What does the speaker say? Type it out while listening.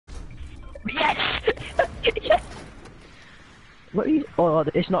What are you? Oh,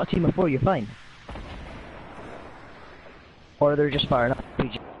 it's not a team of 4. You're fine. Or they're just firing up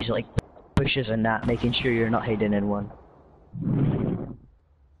RPGs like pushes and that, making sure you're not hidden in one.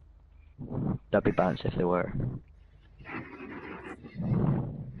 That'd be balanced if they were.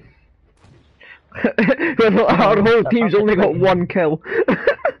 Our whole team's only got 1 kill.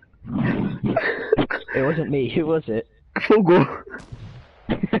 It wasn't me. Who was it? Fogo.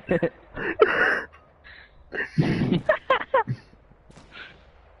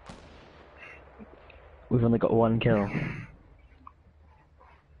 We've only got 1 kill.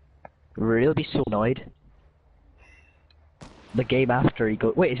 Really be so annoyed. The game after he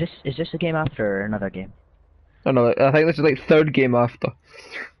go. Wait, is this a game after or another game? I know. I think this is like 3rd game after.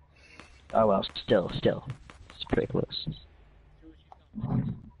 Oh well, still, it's pretty close.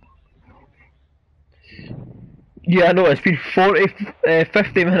 Yeah, I know. It's been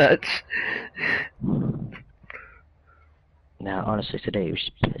 50 minutes. Now, honestly, today was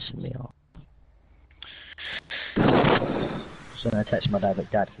just pissing me off. So then I text my dad, like,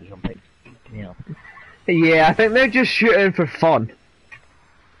 Dad, can you come pick me up? Yeah, I think they're just shooting for fun.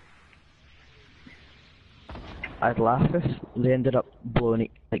 I'd laugh if they ended up blowing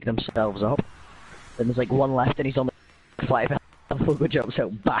it, like themselves up. Then there's like 1 left and he's on the 5 and Fogo jumps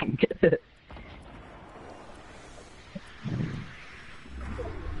out, bang!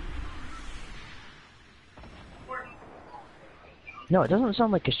 No, it doesn't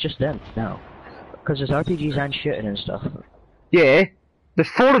sound like it's just them, no. Because there's RPGs and shooting and stuff. Yeah, there's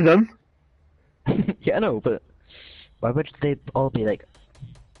 4 of them. Yeah, I know, but why would they all be like...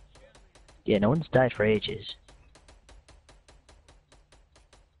 Yeah, no one's died for ages.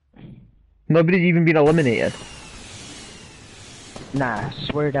 Nobody's even been eliminated. Nah,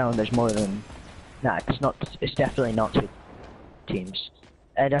 swear down there's more than... Nah, it's definitely not 2 teams.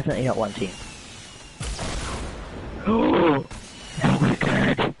 Definitely not 1 team. Oh my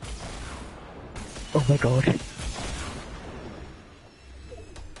god! Oh my god.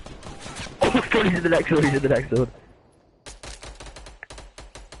 Oh, he's in the next one, he's in the next one.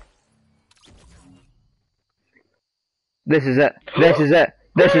 This is it. This is it.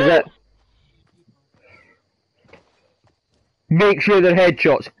 This is it. Make sure they're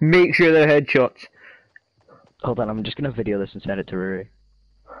headshots. Make sure they're headshots. Hold on, I'm just gonna video this and send it to Ruri.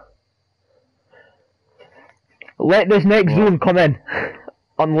 Let this next zone come in.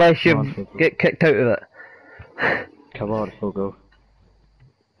 Unless you get kicked out of it. Come on, Fogo.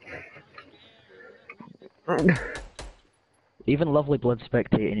 Even Lovely Blood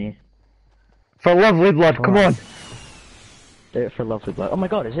spectating you. For Lovely Blood, come on. Do it for Lovely Blood. Oh my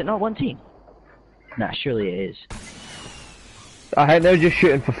god, is it not 1 team? Nah, surely it is. I think they're just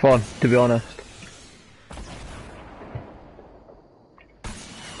shooting for fun, to be honest.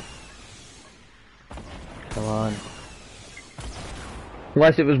 Come on.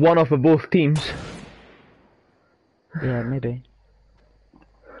 Unless it was one off of both teams. Yeah, maybe.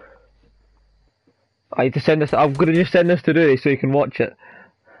 I need to send this. I'm gonna just send this to Rudy so you can watch it.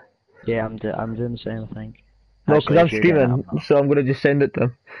 Yeah, I'm doing the same, I think. No, because I'm streaming, so I'm gonna just send it to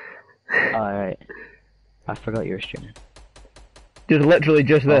him. Alright. I forgot you were streaming. Just literally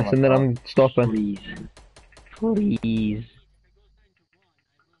just this, and then I'm stopping. Please. Please.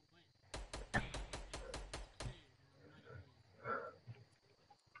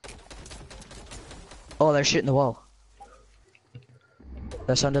 Oh, they're shooting the wall.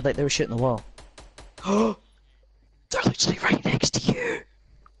 That sounded like they were shooting the wall. Oh! They're literally right next to you!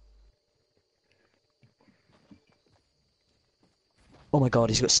 Oh my god,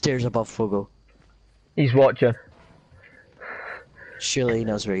 he's got stairs above Fogo. He's watching. Surely he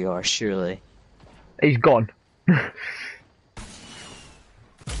knows where you are, surely. He's gone.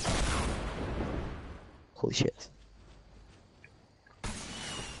 Holy shit.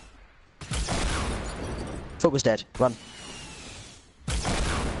 Fogo's dead, run.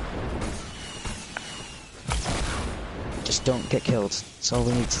 Just don't get killed, that's all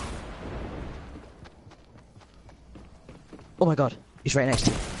we need. Oh my god, he's right next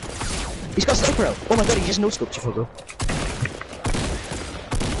to you. He's got sniper out! Oh my god, he just no-scoped you, Fogo.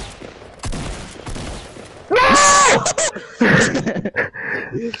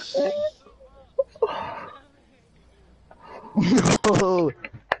 No!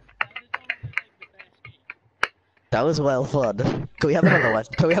 That was well fun. Can we have another one?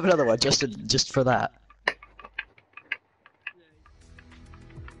 Can we have another one just for that?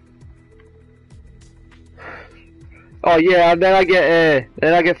 Oh yeah, and then I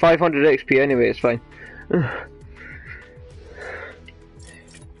get 500 XP anyway. It's fine.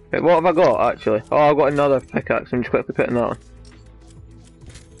 Wait, what have I got actually? Oh, I've got another pickaxe. I'm just quickly putting that on.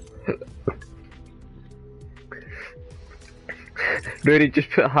 Brady just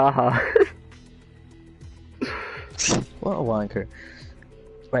put haha. What a wanker.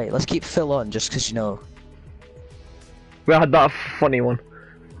 Right, let's keep Phil on just because you know. We had that funny one.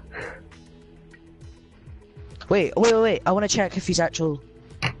 Wait. I want to check if he's actual.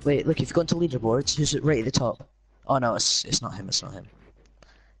 Wait, look, if you go into leaderboards, who's right at the top? Oh no, it's not him. It's not him.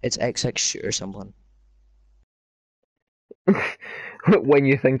 It's XX Shooter someone. When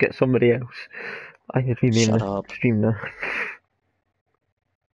you think it's somebody else. I could rename Shut this up. stream now.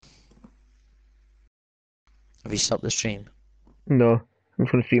 Have you stopped the stream? No, I'm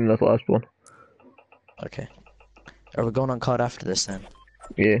just gonna stream this last one. Okay. Are we going on COD after this then?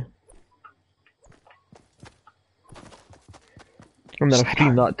 Yeah. And then I'll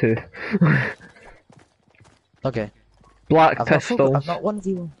stream that too. Okay. Black pistols. I've not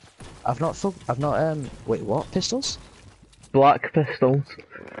 1v1. Wait, what? Pistols? Black pistols.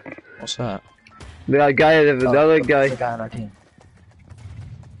 What's that? The other guy, the other guy. The guy on our team.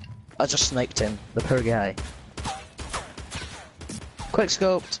 I just sniped him, the poor guy. Quick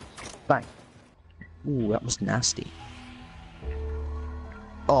scoped. Bang. Ooh, that was nasty.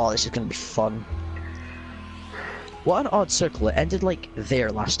 Oh, this is gonna be fun. What an odd circle. It ended like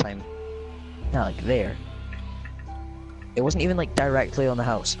there last time. Yeah, like there. It wasn't even like directly on the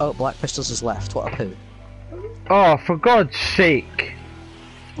house. Oh, Black Pistols is left. What a poo. Oh, for God's sake.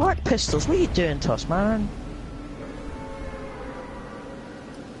 Black Pistols, what are you doing to us, man?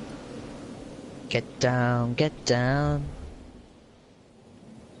 Get down, get down.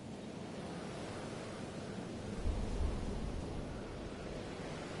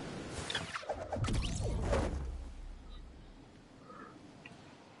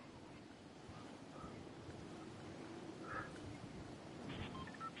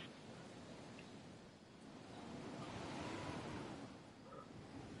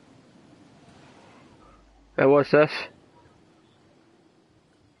 Hey, what's this?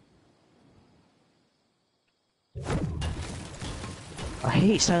 I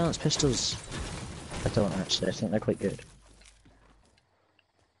hate silenced pistols. I don't actually, I think they're quite good.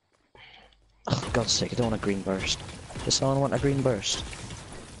 Oh, for God's sake, I don't want a green burst. Does someone want a green burst?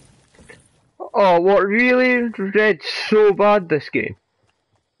 Oh, what, really? Red's so bad this game.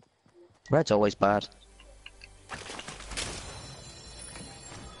 Red's always bad.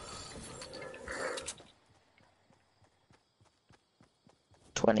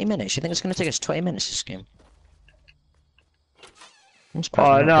 $20 You think it's going to take us 20 minutes this game?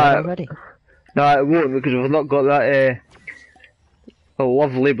 Oh, no. Already. No, it won't because we've not got that,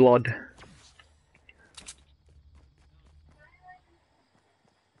 lovely blood.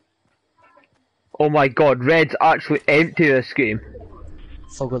 Oh my God, Red's actually empty this game.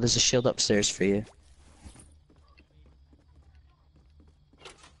 Fogo, there's a shield upstairs for you.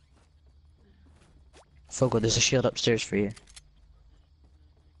 Fogo, there's a shield upstairs for you.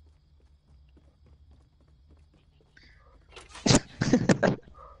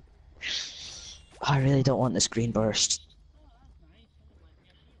 I really don't want this green burst.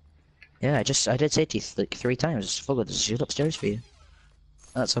 Yeah, I did say to you like 3 times, Fogo, there's a shield upstairs for you.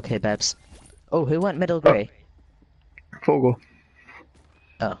 That's okay, Babs. Oh, who went middle grey? Fogo.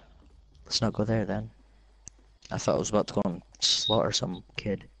 Oh, let's not go there then. I thought I was about to go and slaughter some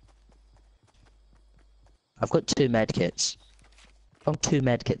kid. I've got 2 medkits. Found 2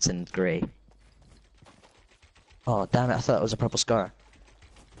 medkits in grey. Oh, damn it, I thought it was a purple scar.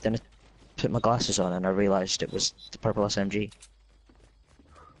 Then I put my glasses on and I realised it was the purple SMG.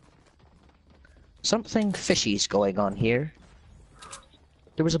 Something fishy's going on here.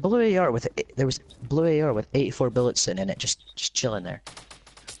 There was a blue AR with 84 bullets in it, just chilling there.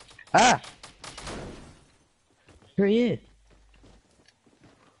 Ah! Who are you?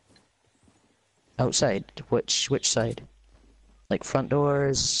 Outside? Which side? Like front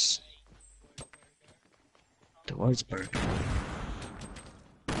doors? Doors burn.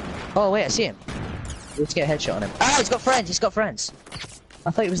 Oh wait, I see him. Let's get a headshot on him. Ah, he's got friends,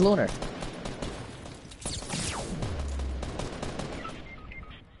 I thought he was loner.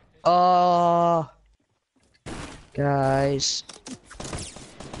 Oh, guys,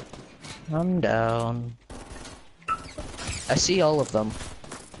 I'm down. I see all of them.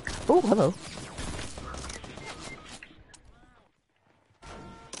 Oh, hello.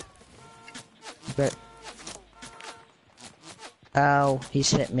 But, ow,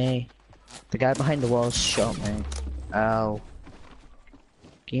 he's hit me. The guy behind the walls shot me. Ow.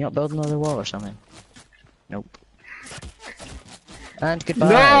 Can you not build another wall or something? Nope. And goodbye.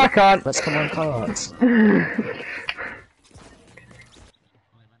 No, I can't. Let's come on cards.